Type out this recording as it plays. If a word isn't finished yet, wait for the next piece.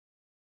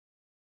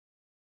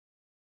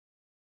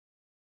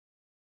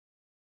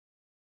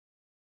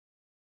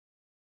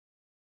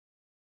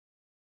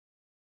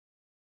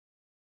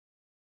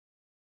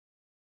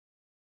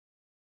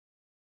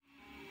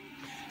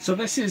So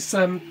this is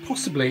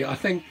possibly, I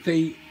think,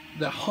 the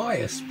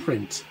highest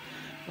print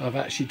I've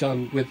actually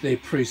done with the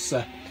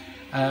Prusa,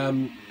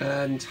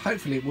 and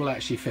hopefully it will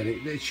actually fit.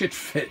 It should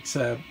fit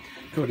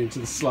according to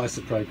the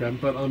slicer program,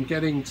 but I'm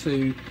getting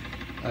to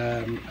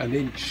an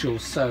inch or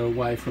so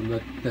away from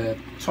the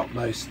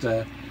topmost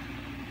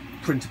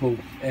printable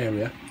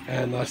area,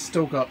 and I've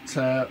still got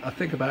I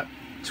think about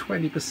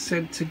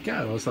 20% to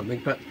go or something,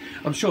 but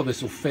I'm sure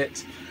this will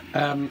fit.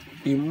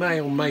 You may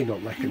or may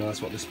not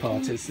recognise what this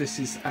part is. This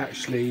is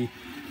actually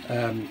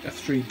a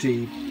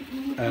 3D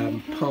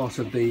part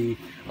of the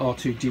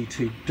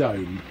R2D2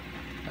 dome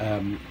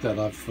that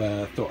I've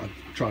thought I'd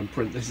try and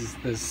print.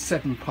 There's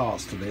 7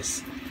 parts to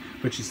this,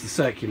 which is the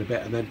circular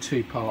bit, and then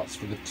 2 parts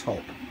for the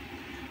top.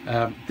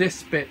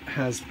 This bit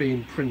has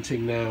been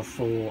printing now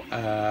for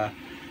I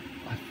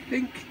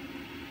think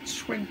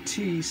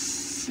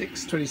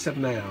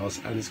 27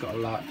 hours, and it's got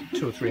like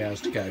 2 or 3 hours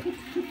to go,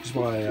 which is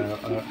why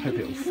I hope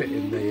it will fit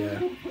in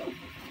the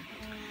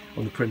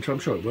on the printer. I'm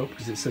sure it will,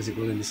 because it says it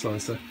will in the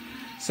slicer.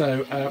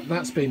 So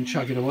that's been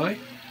chugging away,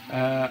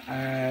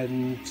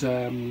 and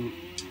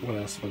what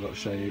else have I got to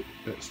show you?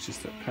 Let's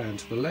just pan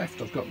to the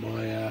left. I've got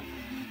my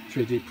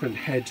 3D print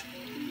head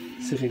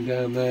sitting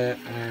down there,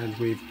 and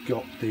we've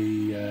got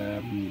the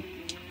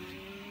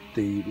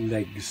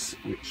legs,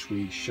 which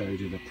we showed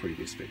in a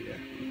previous video,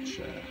 which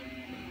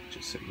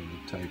just sitting on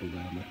the table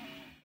down there.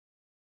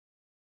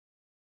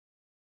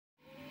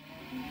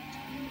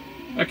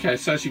 Okay,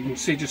 so as you can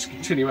see, just a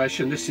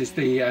continuation. This is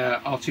the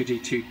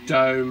R2D2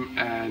 dome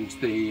and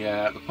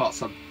the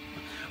parts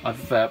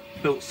I've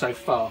built so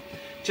far.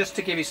 Just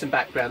to give you some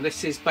background,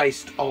 this is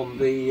based on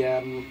the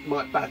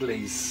Mike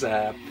Baddeleys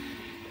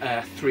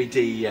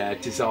 3D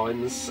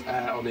designs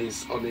on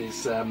his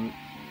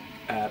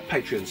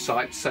Patreon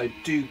site. So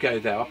do go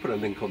there. I'll put a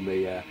link on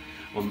the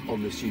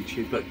on this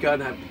YouTube, but go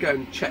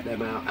and check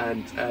them out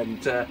and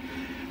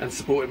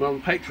support him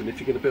on Patreon if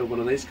you're going to build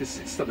one of these, because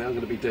it's something I'm going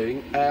to be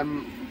doing.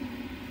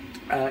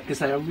 Because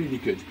they are really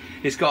good.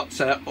 He's got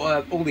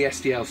all the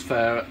SDLs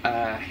for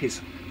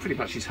pretty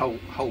much his whole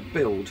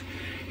build.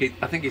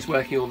 I think he's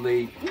working on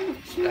the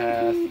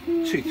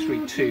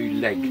 232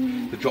 leg,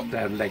 the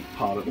drop-down leg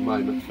part at the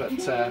moment.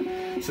 But so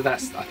I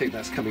think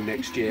that's coming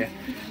next year.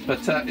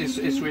 But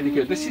it's really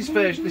good. This is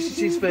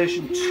his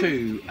version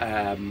 2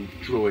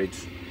 droid.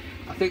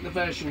 I think the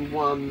version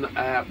 1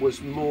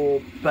 was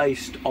more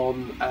based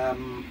on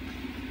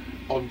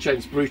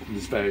James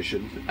Bruton's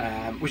version,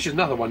 which is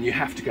another one you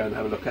have to go and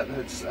have a look at.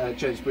 That's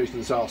James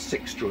Bruton's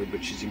R6 droid,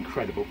 which is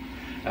incredible.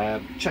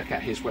 Check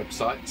out his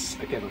websites.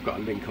 Again, I've got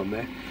a link on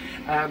there.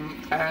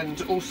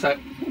 And also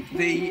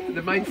the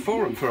main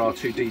forum for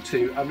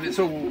R2D2. I mean, it's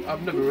all,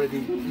 I've never really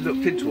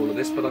looked into all of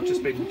this, but I've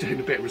just been doing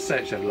a bit of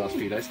research over the last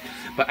few days.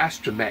 But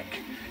Astromech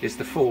is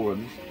the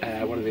forum,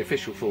 one of the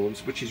official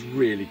forums, which is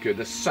really good.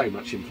 There's so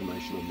much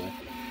information on there.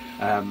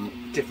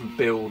 Different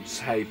builds,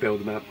 how you build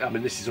them out. I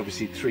mean, this is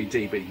obviously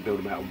 3D, but you can build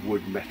them out of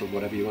wood, metal,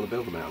 whatever you want to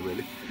build them out of,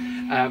 really.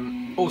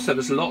 Also,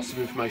 there's lots of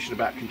information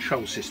about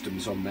control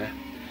systems on there.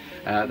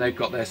 They've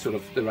got their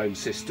their own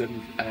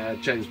system.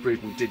 James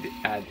Bruton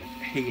had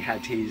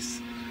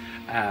his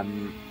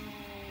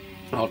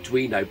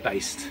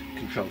Arduino-based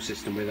control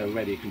system with a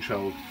radio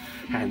control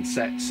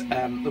handsets.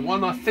 The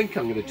one I think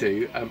I'm going to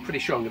do, I'm pretty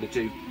sure I'm going to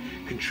do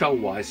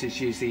control-wise,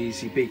 is use the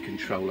EasyB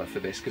controller for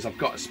this, because I've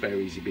got a spare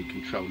EasyB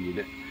control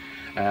unit.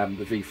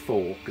 The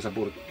V4, because I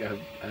bought a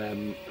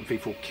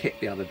V4 kit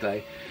the other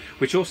day,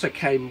 which also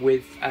came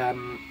with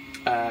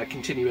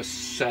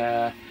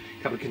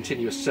couple of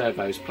continuous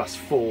servos plus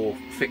 4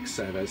 fixed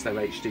servos. They're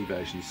HD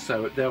versions,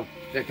 so they're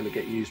going to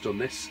get used on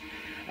this,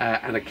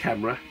 and a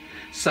camera.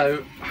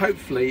 So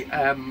hopefully,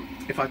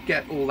 if I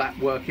get all that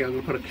working, I'm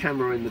going to put a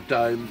camera in the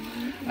dome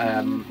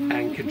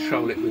and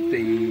control it with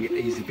the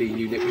EasyB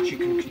unit, which you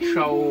can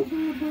control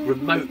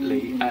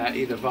remotely,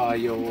 either via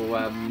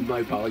your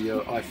mobile,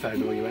 your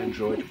iPhone or your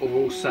Android, or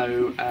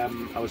also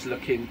I was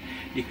looking,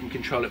 you can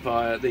control it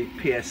via the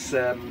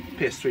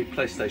PS3,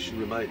 PlayStation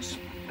remotes,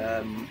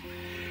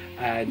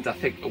 and I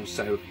think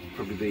also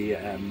probably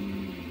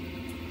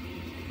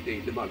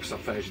the Microsoft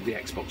version, the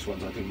Xbox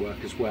ones, I think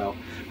work as well,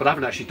 but I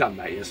haven't actually done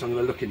that yet, so I'm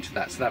going to look into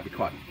that. So that'd be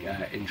quite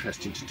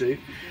interesting to do.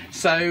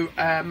 So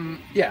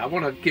yeah, I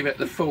want to give it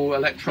the full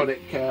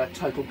electronic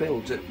total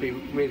build. It'd be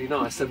really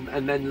nice,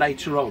 and then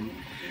later on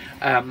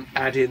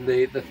add in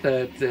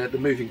the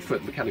moving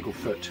foot, mechanical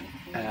foot,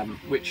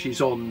 which is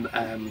on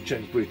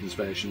James Bruton's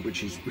version,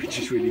 which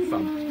is really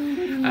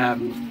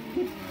fun.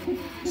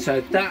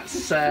 So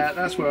that's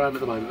where I am at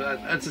the moment.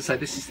 As I say,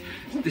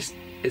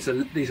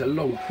 these are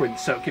long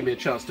prints, so it'll give me a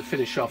chance to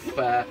finish off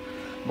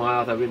my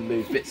other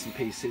InMoov bits and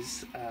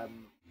pieces.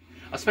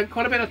 I spent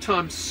quite a bit of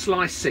time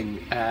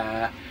slicing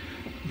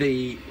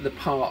the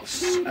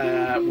parts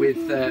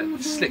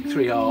with Slick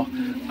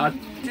 3R.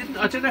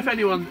 I don't know if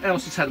anyone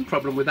else has had a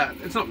problem with that.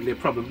 It's not really a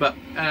problem, but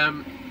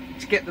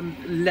to get them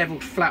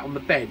levelled flat on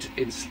the bed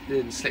in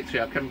Slick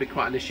 3R can be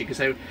quite an issue, because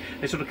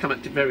they sort of come at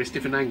various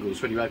different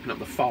angles when you open up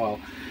the file.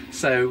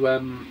 So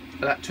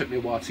that took me a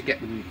while to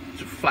get them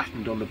sort of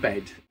flattened on the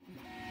bed.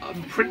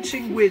 I'm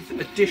printing with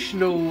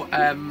additional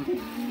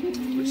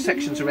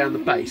sections around the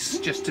base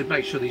just to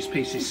make sure these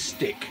pieces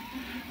stick,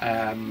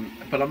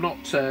 but I'm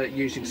not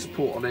using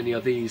support on any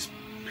of these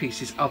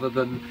pieces other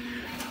than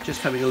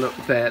just having a look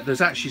there.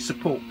 There's actually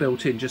support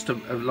built in just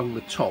along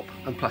the top,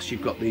 and plus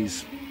you've got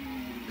these,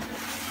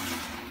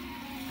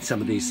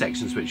 some of these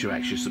sections which are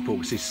actually support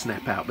because they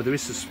snap out, but there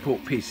is some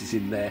support pieces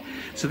in there.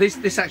 So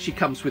this actually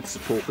comes with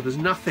support, but there's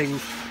nothing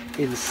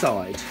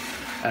inside,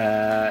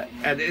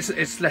 and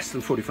it's less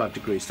than 45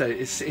 degrees, so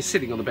it's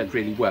sitting on the bed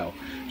really well.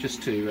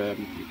 Just to you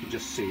can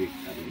just see it,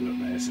 having a look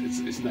there,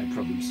 it's no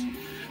problems.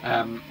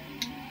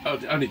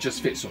 It only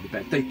just fits on the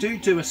bed. They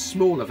do a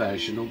smaller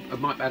version, or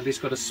Mike Baddeleys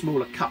got a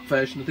smaller cut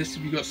version of this.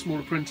 Have you got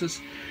smaller printers?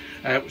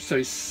 So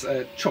he's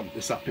chomped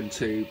this up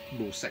into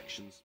more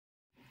sections.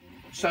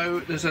 So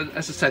there's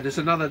as I said, there's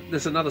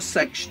another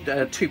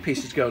section, 2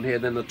 pieces go on here,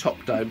 then the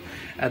top dome,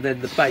 and then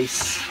the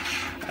base.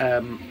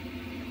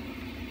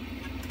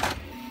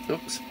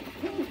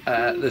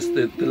 There's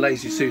the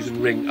Lazy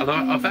Susan ring, and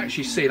I've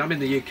actually seen, I'm in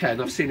the UK,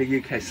 and I've seen a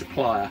UK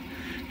supplier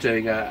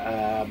doing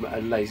a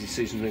Lazy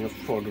Susan ring of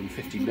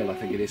 450mm, I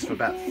think it is, for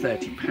about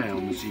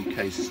 £30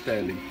 UK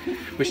sterling,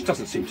 which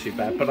doesn't seem too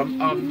bad. But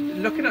I'm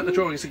looking at the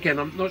drawings again.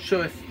 I'm not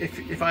sure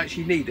if I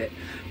actually need it,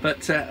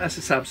 but as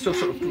I say, I'm still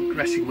sort of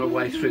progressing my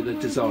way through the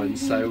design,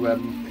 so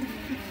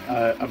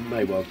I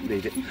may well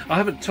need it. I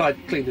haven't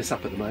cleaned this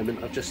up at the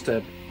moment. I've just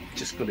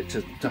got it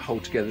to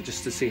hold together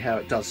just to see how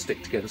it does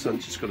stick together, so I'm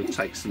just going to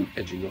take some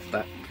edging off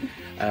that.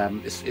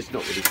 It's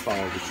not really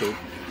filed at all,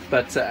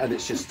 but and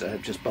it's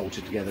just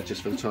bolted together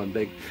just for the time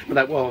being, but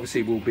that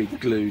obviously will be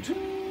glued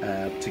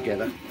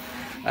together.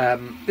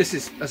 This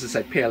is, as I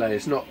say, PLA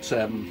is not,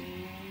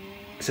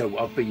 so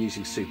I'll be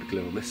using super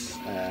glue on this,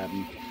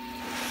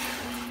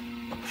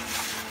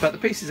 but the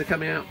pieces are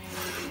coming out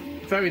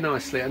very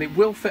nicely, and it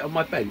will fit on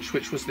my bench,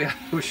 which was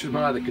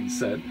my other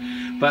concern.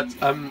 But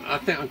I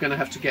think I'm going to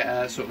have to get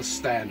a sort of a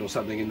stand or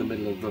something in the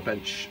middle of the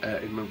bench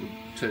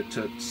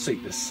to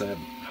seat this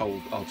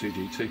whole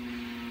R2D2,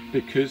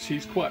 because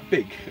he's quite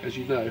big, as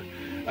you know.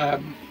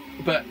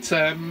 But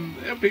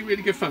it'll be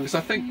really good fun, because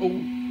I think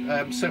all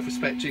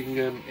self-respecting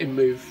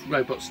InMoov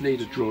robots need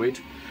a droid.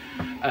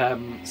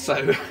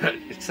 So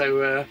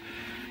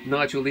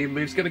Nigel the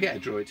InMove's going to get a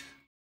droid.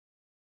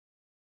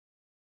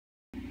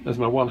 There's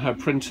my one hub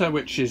printer,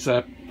 which is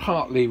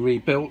partly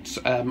rebuilt.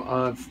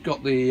 I've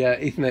got the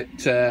Ethernet,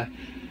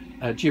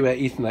 Duet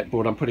Ethernet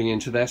board I'm putting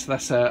into there, so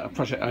that's a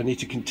project I need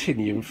to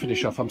continue and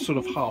finish off. I'm sort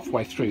of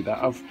halfway through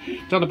that. I've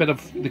done a bit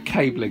of the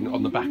cabling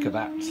on the back of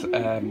that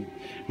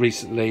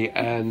recently,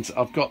 and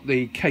I've got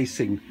the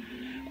casing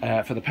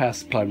for the power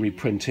supply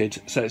reprinted,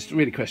 so it's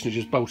really a question of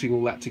just bolting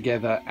all that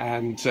together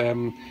and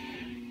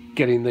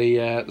getting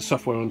the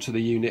software onto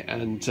the unit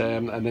and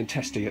then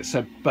testing it.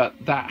 So, but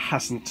that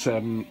hasn't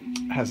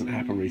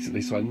happened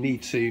recently, so I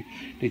need to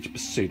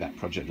pursue that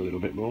project a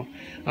little bit more.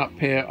 Up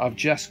here, I've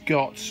just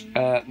got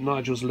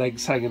Nigel's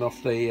legs hanging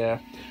off the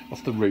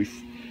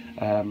roof,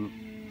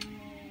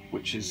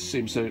 which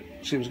seems a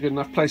good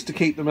enough place to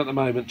keep them at the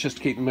moment, just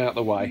to keep them out of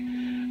the way.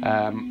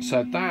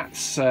 So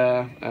that's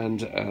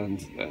and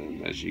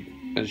as you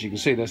can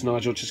see, there's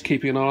Nigel just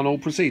keeping an eye on all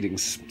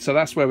proceedings. So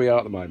that's where we are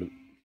at the moment.